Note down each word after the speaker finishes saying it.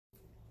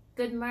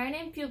Good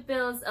morning,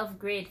 pupils of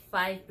grade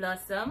 5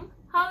 Blossom.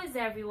 How is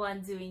everyone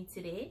doing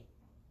today?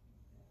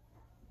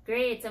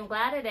 Great, I'm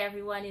glad that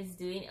everyone is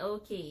doing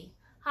okay.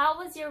 How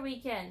was your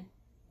weekend?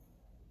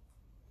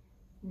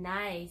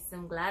 Nice,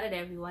 I'm glad that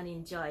everyone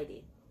enjoyed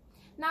it.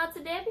 Now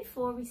today,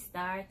 before we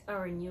start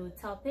our new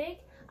topic,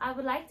 I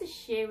would like to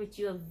share with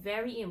you a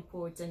very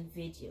important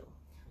video.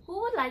 Who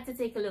would like to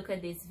take a look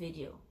at this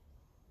video?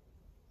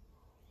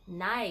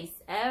 Nice,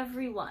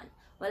 everyone.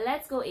 Well,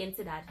 let's go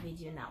into that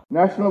video now.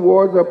 National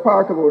awards are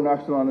part of our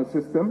national honor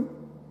system.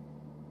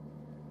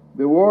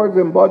 The awards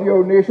embody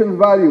our nation's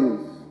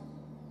values.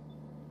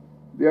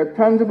 They are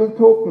tangible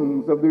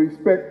tokens of the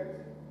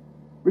respect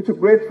which a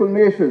grateful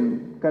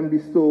nation can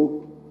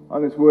bestow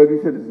on its worthy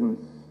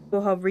citizens.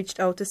 We have reached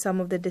out to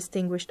some of the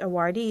distinguished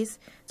awardees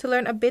to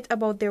learn a bit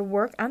about their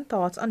work and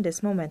thoughts on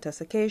this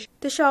momentous occasion.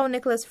 Tishao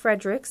Nicholas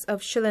Fredericks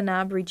of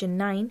Shilanab Region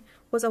 9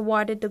 was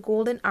awarded the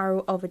Golden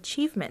Arrow of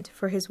Achievement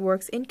for his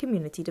works in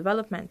community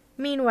development.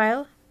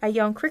 Meanwhile, a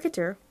young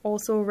cricketer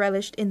also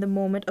relished in the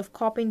moment of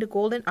copying the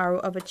Golden Arrow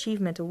of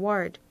Achievement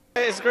award.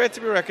 It's great to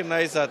be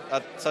recognized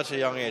at such a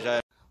young age.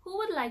 Who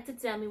would like to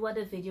tell me what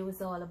the video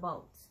was all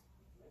about?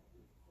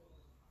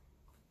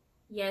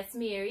 Yes,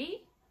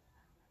 Mary?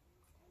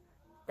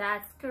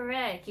 That's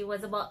correct. It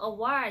was about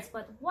awards,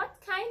 but what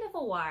kind of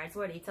awards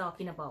were they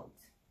talking about?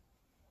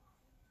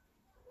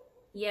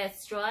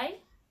 Yes, Troy?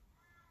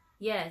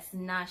 Yes,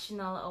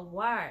 national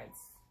awards.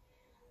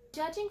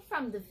 Judging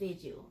from the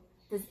video,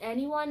 does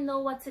anyone know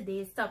what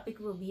today's topic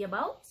will be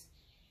about?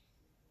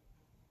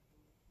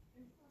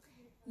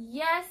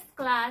 Yes,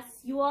 class,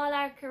 you all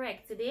are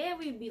correct. Today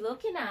we'll be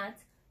looking at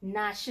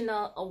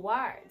national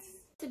awards.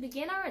 To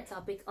begin our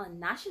topic on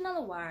national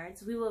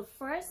awards, we will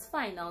first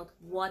find out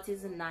what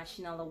is a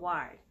national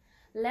award.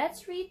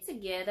 Let's read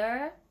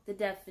together the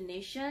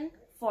definition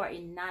for a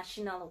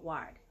national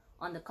award.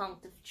 On the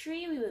count of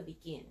 3, we will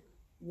begin.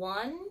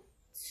 1,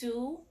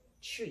 2,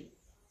 3.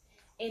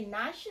 A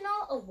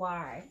national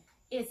award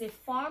is a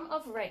form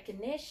of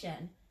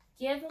recognition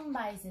given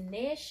by the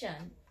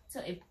nation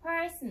to a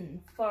person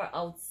for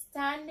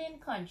outstanding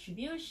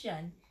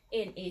contribution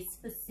in a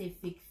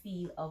specific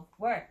field of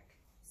work.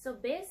 So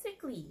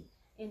basically,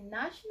 a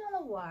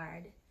national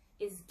award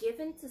is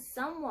given to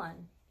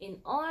someone in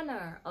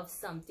honor of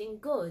something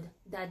good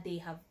that they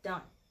have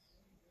done.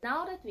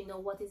 Now that we know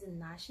what is a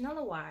national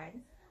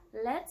award,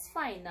 let's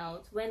find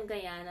out when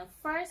Guyana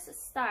first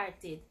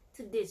started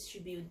to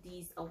distribute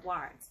these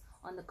awards.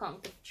 On the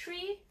count of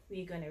 3,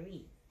 we're going to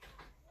read.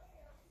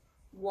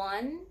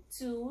 1,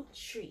 2,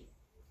 3.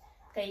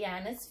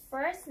 Guyana's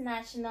first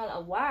national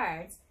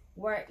awards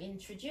were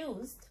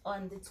introduced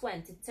on the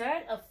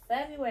 23rd of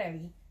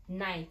February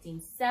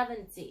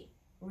 1970,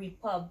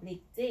 Republic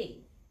Day.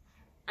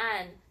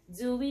 And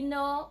do we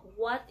know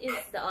what is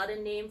the other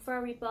name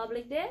for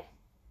Republic Day?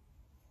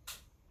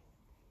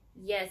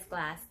 Yes,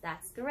 class,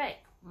 that's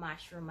correct.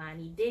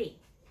 Mashromani Day.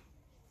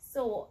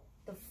 So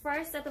the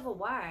first set of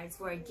awards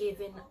were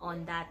given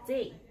on that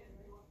day,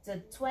 the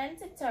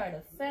 23rd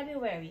of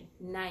February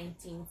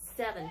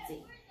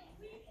 1970.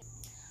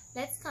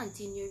 Let's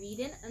continue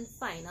reading and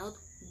find out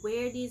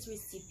where these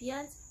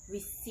recipients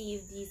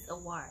received these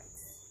awards.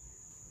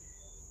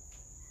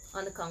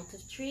 On the count of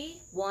 3,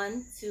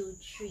 1, 2,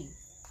 3.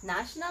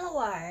 National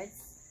awards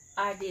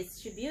are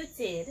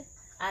distributed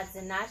at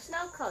the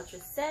National Culture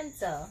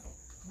Center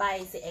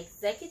by the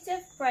Executive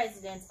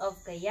President of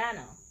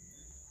Guyana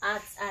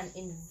at an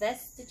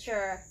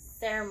investiture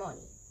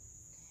ceremony.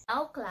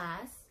 Now,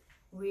 class,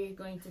 we're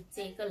going to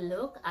take a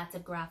look at a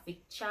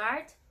graphic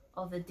chart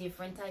of the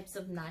different types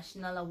of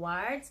national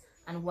awards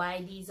and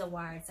why these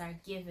awards are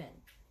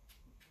given.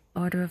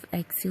 Order of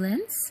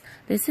Excellence.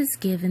 This is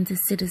given to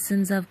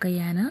citizens of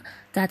Guyana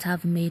that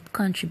have made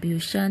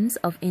contributions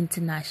of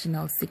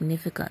international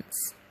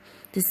significance.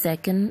 The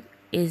second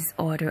is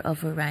Order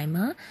of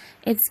Roraima.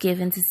 It's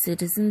given to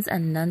citizens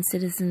and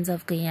non-citizens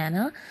of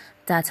Guyana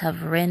that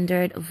have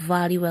rendered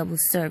valuable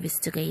service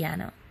to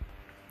Guyana.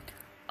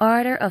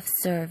 Order of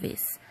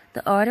Service.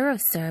 The Order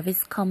of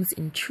Service comes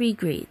in 3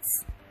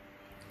 grades.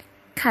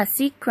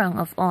 Cacique Crown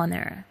of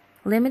Honor,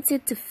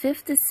 limited to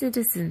 50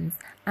 citizens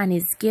and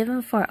is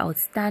given for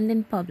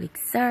outstanding public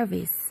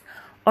service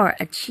or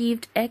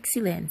achieved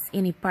excellence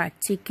in a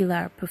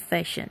particular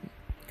profession.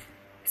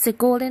 The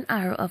Golden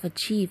Arrow of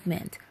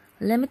Achievement,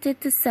 limited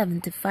to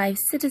 75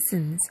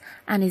 citizens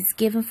and is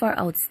given for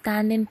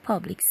outstanding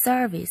public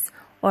service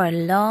or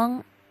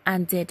long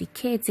and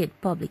dedicated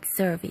public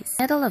service.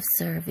 Medal of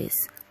Service,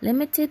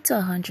 limited to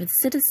 100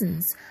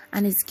 citizens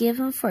and is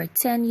given for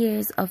 10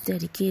 years of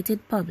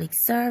dedicated public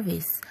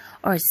service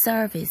or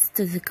service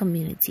to the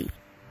community.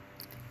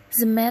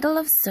 The Medal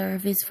of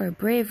Service for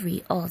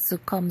Bravery also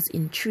comes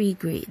in 3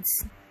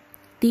 grades.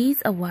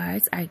 These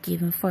awards are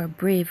given for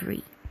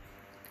bravery.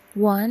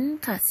 1.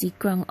 Cacique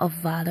Crown of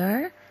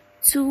Valor.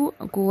 2.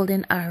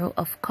 Golden Arrow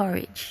of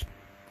Courage.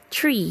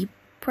 3.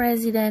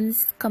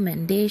 President's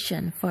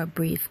Commendation for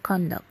Brave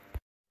Conduct.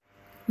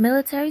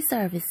 Military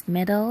service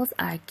medals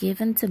are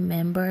given to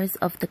members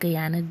of the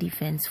Guyana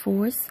Defense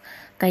Force,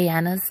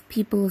 Guyana's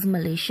People's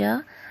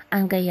Militia,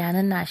 and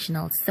Guyana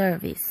National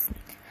Service.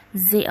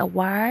 The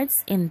awards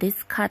in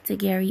this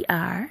category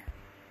are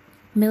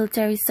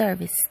Military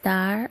Service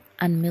Star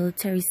and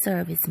Military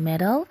Service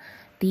Medal.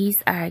 These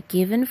are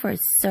given for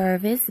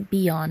service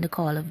beyond the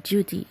call of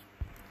duty.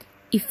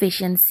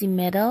 Efficiency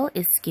Medal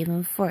is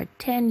given for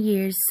 10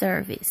 years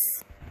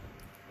service.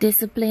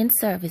 Disciplined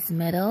Service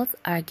Medals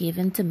are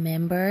given to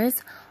members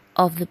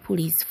of the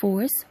police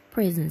force,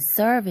 prison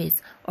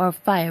service, or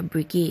fire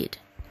brigade.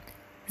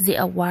 The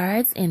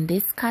awards in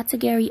this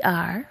category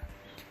are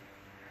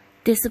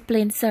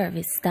Disciplined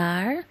Service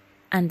Star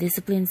and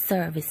Disciplined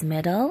Service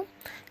Medal.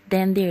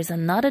 Then there's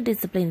another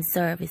Disciplined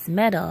Service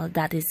Medal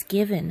that is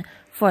given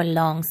for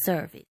long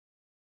service.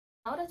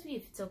 Now that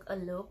we've took a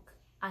look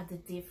at the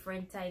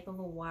different type of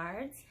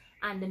awards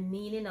and the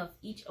meaning of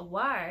each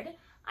award,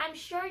 I'm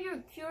sure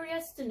you're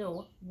curious to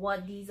know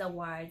what these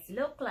awards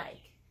look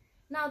like.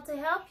 Now, to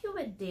help you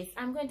with this,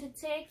 I'm going to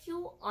take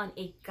you on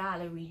a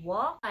gallery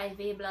walk.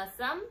 Ivy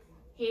Blossom,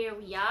 here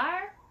we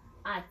are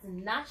at the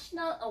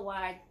National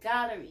Award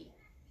Gallery.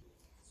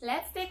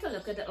 Let's take a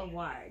look at the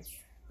awards.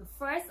 The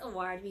first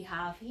award we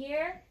have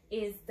here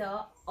is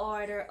the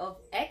Order of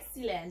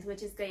Excellence,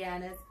 which is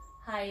Guyana's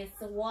highest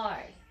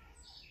award.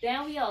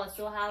 Then we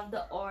also have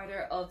the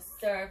Order of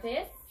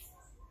Service,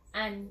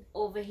 and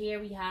over here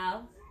we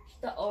have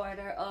the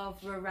Order of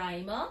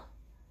Roraima,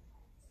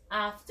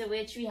 after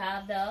which we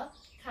have the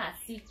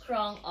Cassie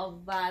Crown of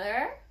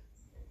Valor.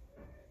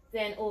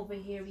 Then over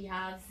here we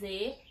have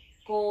the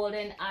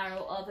Golden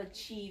Arrow of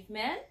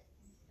Achievement,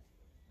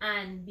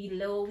 and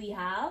below we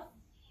have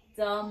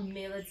the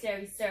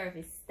Military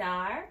Service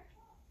Star.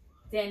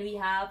 Then we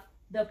have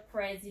the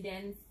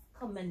President's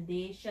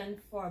Commendation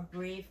for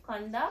Brave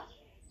Conduct,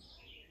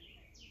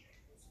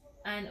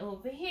 and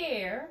over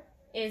here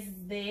is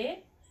the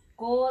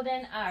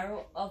Golden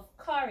Arrow of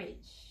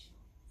Courage.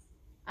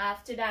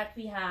 After that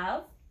we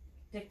have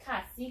the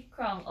Cassie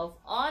Crown of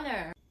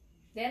Honor.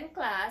 Then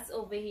class,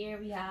 over here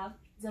we have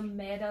the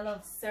Medal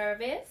of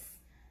Service,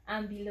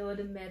 and below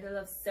the Medal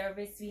of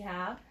Service we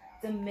have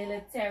the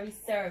Military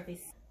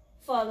Service,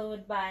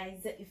 followed by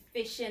the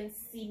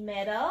Efficiency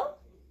Medal,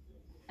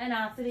 and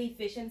after the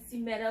Efficiency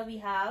Medal we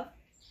have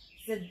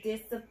the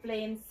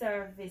Disciplined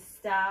Service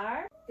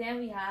Star. Then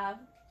we have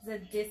the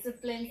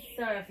Disciplined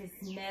Service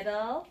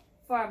Medal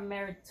for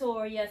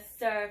meritorious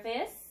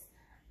service,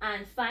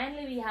 and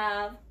finally we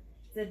have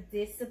the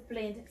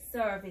Disciplined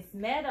Service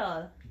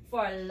Medal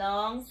for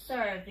long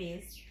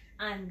service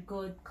and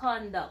good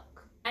conduct.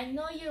 I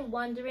know you're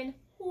wondering,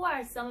 who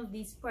are some of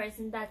these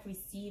persons that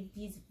received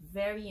these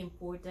very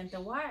important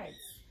awards?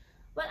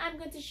 Well, I'm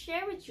going to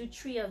share with you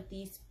 3 of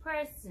these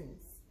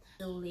persons.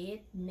 The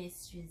late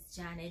Mistress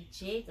Janet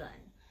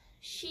Jagan.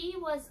 She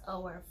was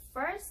our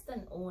first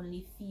and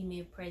only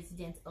female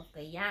president of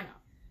Guyana,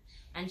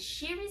 and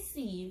she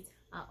received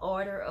an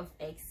Order of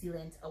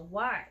Excellence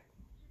award.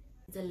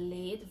 The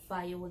late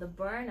Viola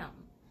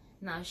Burnham.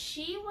 Now,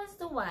 she was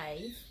the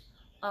wife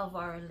of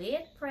our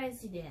late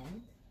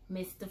president,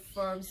 Mr.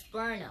 Forbes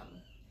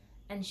Burnham,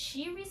 and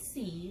she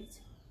received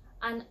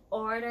an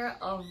Order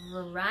of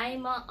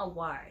Roraima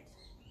award.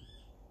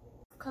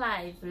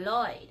 Clive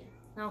Lloyd.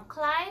 Now,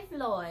 Clive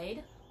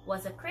Lloyd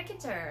was a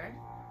cricketer,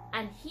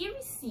 and he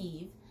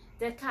received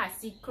the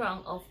Cassie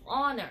Crown of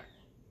Honor.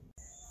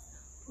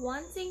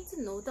 One thing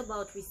to note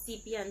about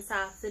recipients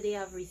after they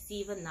have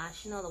received a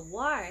national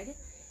award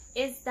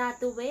is that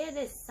the way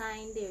they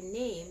sign their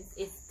names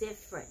is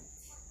different.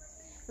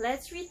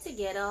 Let's read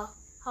together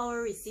how a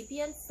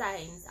recipient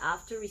signs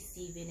after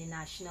receiving a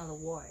national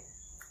award.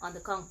 On the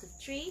count of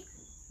 3,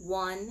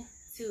 1,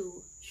 2,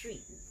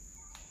 3.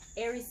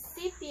 A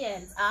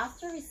recipient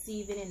after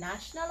receiving a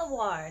national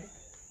award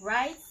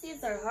writes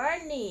his or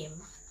her name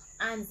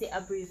and the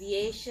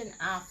abbreviation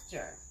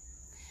after.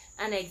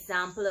 An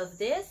example of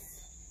this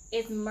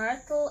is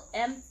Myrtle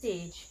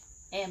Emtage,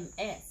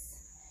 MS.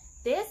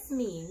 This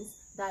means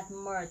that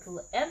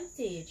Myrtle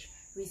Emtage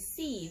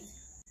received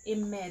a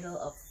Medal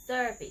of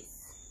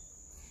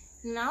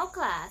Service. Now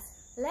class,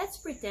 let's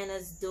pretend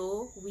as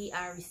though we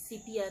are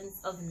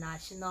recipients of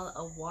national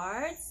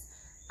awards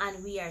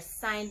and we are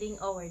signing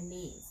our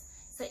names.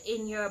 So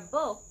in your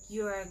book,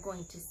 you are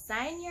going to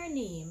sign your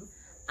name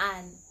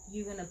and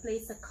you're going to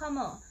place a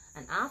comma,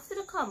 and after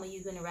the comma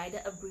you're going to write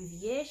the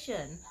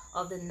abbreviation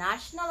of the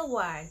national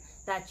award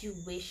that you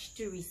wish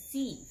to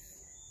receive.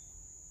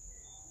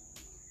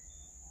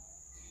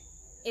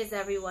 Is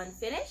everyone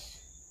finished?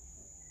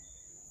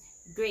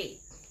 Great.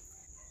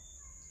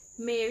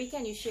 Mary,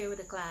 can you share with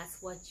the class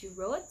what you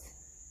wrote?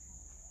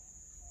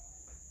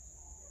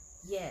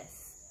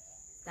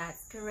 Yes,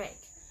 that's correct.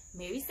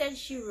 Mary said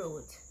she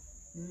wrote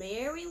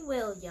Mary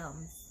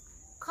Williams,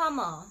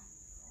 comma,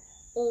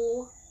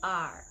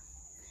 O.R.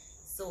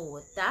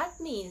 So that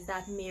means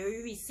that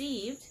Mary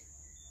received,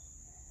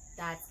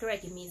 that's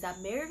correct, it means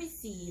that Mary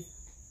received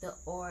the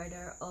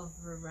Order of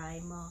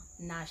Roraima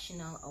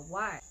National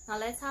Award. Now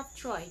let's have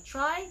Troy.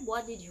 Troy,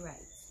 what did you write?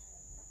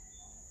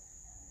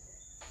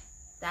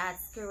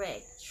 That's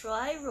correct.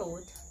 Troy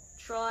wrote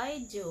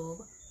Troy Job,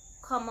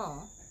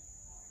 comma,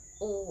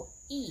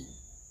 O.E.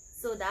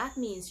 So that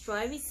means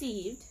Troy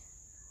received,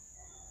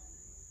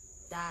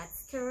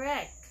 that's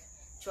correct.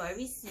 Troy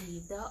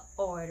received the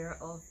Order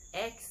of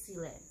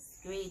Excellence.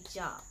 Great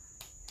job.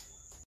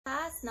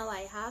 Class, now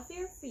I have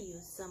here for you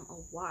some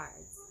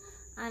awards.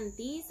 And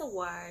these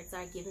awards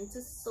are given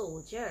to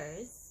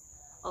soldiers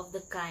of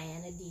the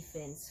Guyana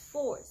Defense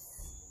Force.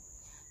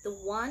 The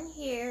one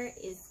here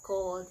is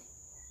called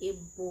a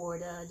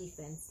Border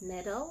Defense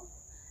Medal.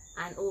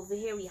 And over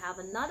here we have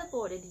another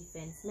Border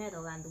Defense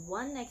Medal, and the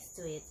one next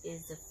to it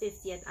is the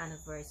 50th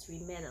Anniversary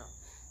Medal.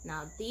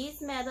 Now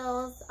these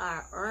medals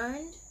are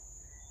earned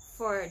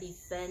for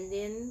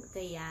defending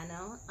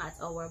Guyana at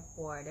our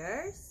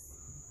borders,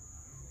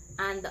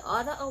 and the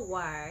other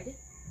award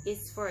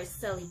is for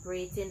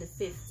celebrating the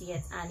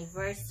 50th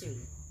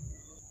anniversary.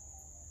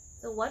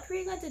 So what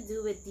we're going to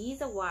do with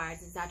these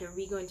awards is that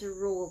we're going to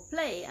role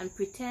play and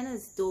pretend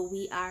as though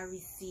we are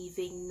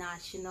receiving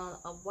national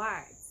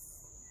awards.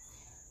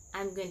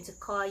 I'm going to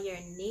call your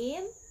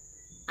name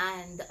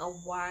and the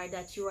award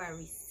that you are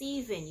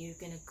receiving. You're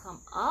going to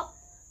come up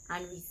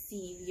and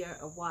receive your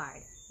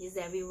award. Is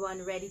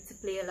everyone ready to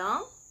play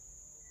along?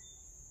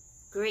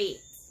 Great.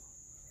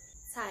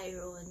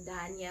 Tyrone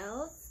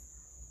Daniels,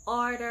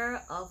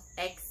 Order of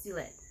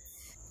Excellence.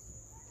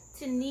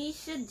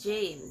 Tanisha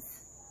James,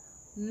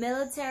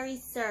 Military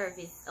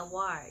Service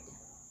Award.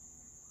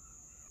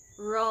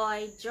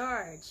 Roy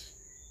George,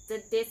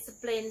 the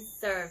Discipline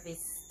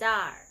Service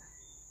Star.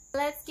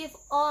 Let's give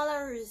all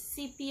our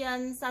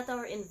recipients at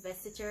our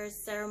investiture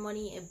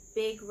ceremony a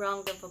big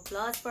round of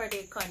applause for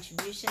their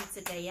contribution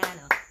to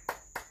Guyana.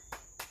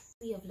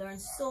 We have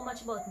learned so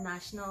much about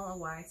national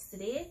awards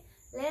today.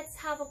 Let's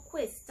have a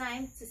quiz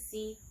time to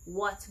see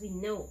what we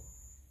know.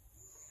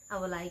 I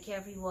would like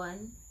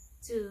everyone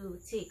to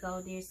take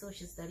out their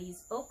social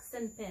studies books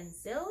and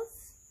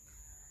pencils,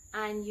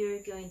 and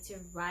you're going to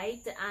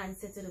write the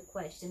answer to the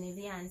question. If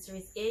the answer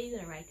is A, you're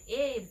going to write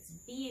A. If it's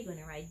B, you're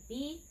going to write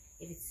B.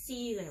 If it's C,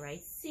 you're going to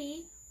write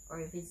C, or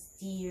if it's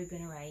D, you're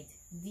going to write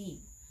D.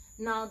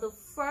 Now, the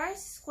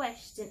first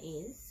question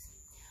is,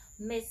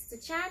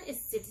 Mr. Chan is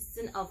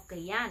citizen of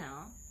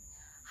Guyana,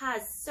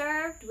 has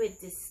served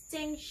with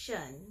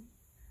distinction,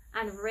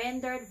 and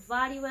rendered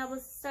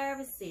valuable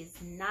services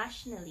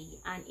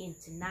nationally and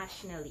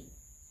internationally.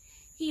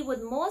 He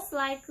would most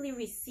likely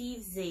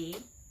receive the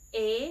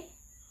A,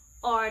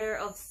 Order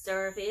of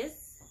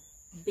Service,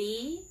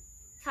 B,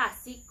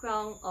 Cassie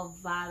Crown of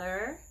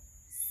Valor,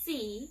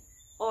 C,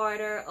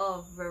 Order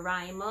of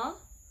Roraima,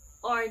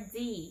 or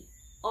D,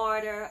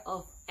 Order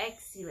of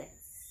Excellence.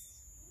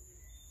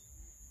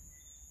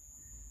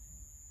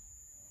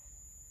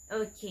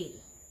 Okay,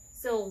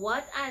 so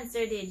what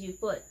answer did you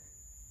put?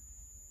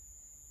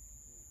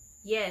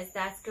 Yes,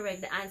 that's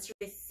correct. The answer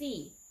is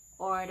C,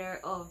 Order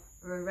of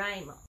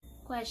Roraima.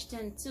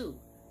 Question 2.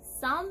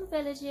 Some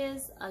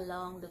villages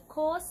along the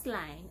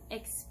coastline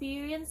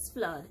experience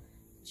flood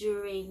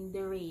during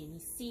the rainy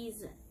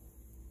season.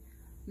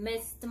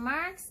 Mr.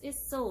 Marks, a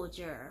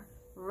soldier,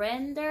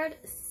 rendered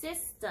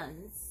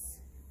assistance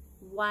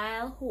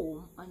while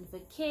home on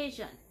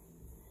vacation.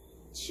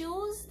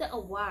 Choose the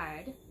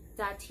award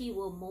that he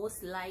will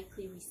most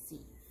likely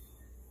receive.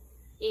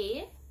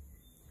 A,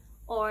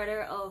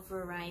 Order of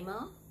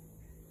Roraima.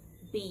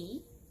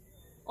 B,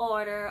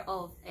 Order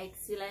of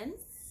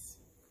Excellence.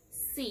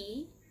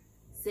 C,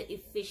 the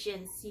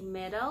Efficiency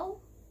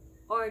Medal.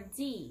 Or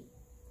D,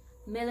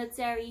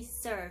 Military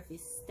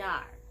Service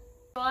Star.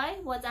 Troy,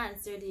 what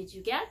answer did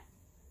you get?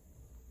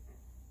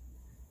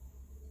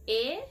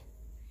 A,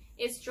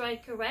 is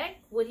Troy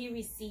correct? Would he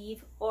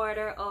receive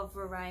Order of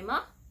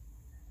Roraima?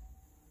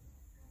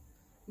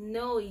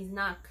 No, he's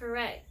not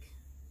correct.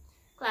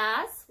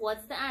 Class,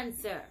 what's the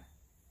answer?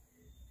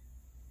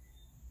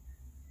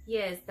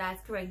 Yes,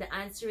 that's correct. The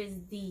answer is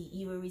D.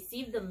 He will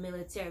receive the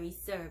Military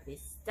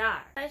Service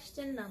Star.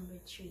 Question number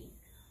 3.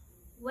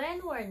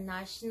 When were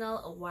national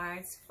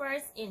awards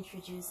first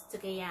introduced to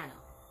Guyana?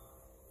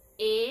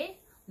 A,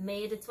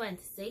 May the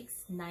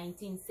 26th,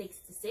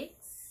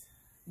 1966.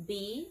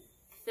 B,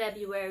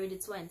 February the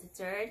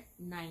 23rd,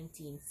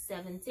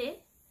 1970.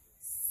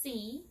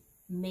 C,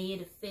 May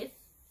the 5th,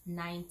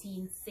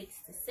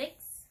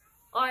 1966.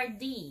 Or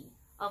D,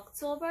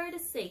 October the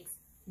 6th,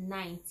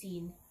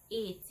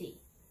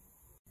 1980.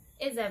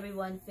 Is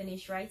everyone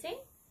finished writing?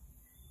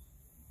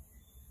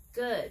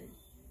 Good.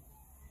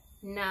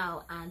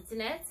 Now,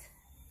 Antoinette,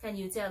 can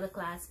you tell the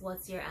class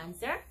what's your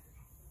answer?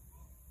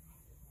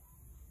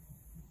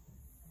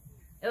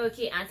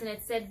 Okay,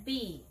 Antoinette said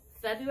B,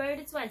 February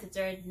the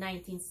 23rd,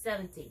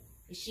 1970.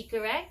 Is she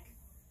correct?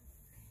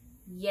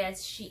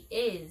 Yes, she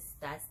is.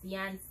 That's the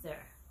answer.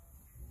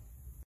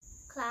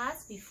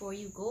 Class, before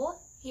you go,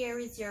 here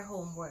is your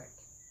homework.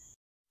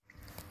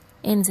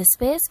 In the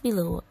space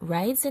below,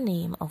 write the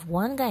name of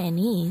one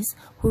Guyanese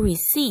who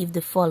received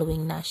the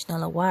following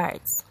national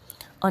awards.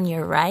 On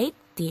your right,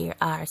 there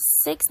are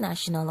 6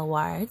 national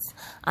awards,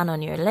 and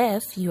on your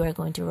left, you are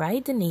going to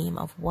write the name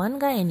of one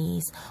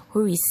Guyanese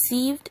who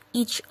received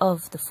each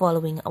of the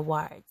following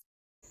awards.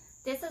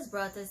 This has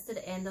brought us to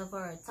the end of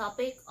our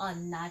topic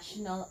on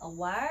national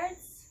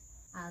awards.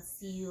 I'll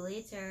see you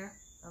later.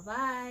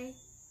 Bye-bye.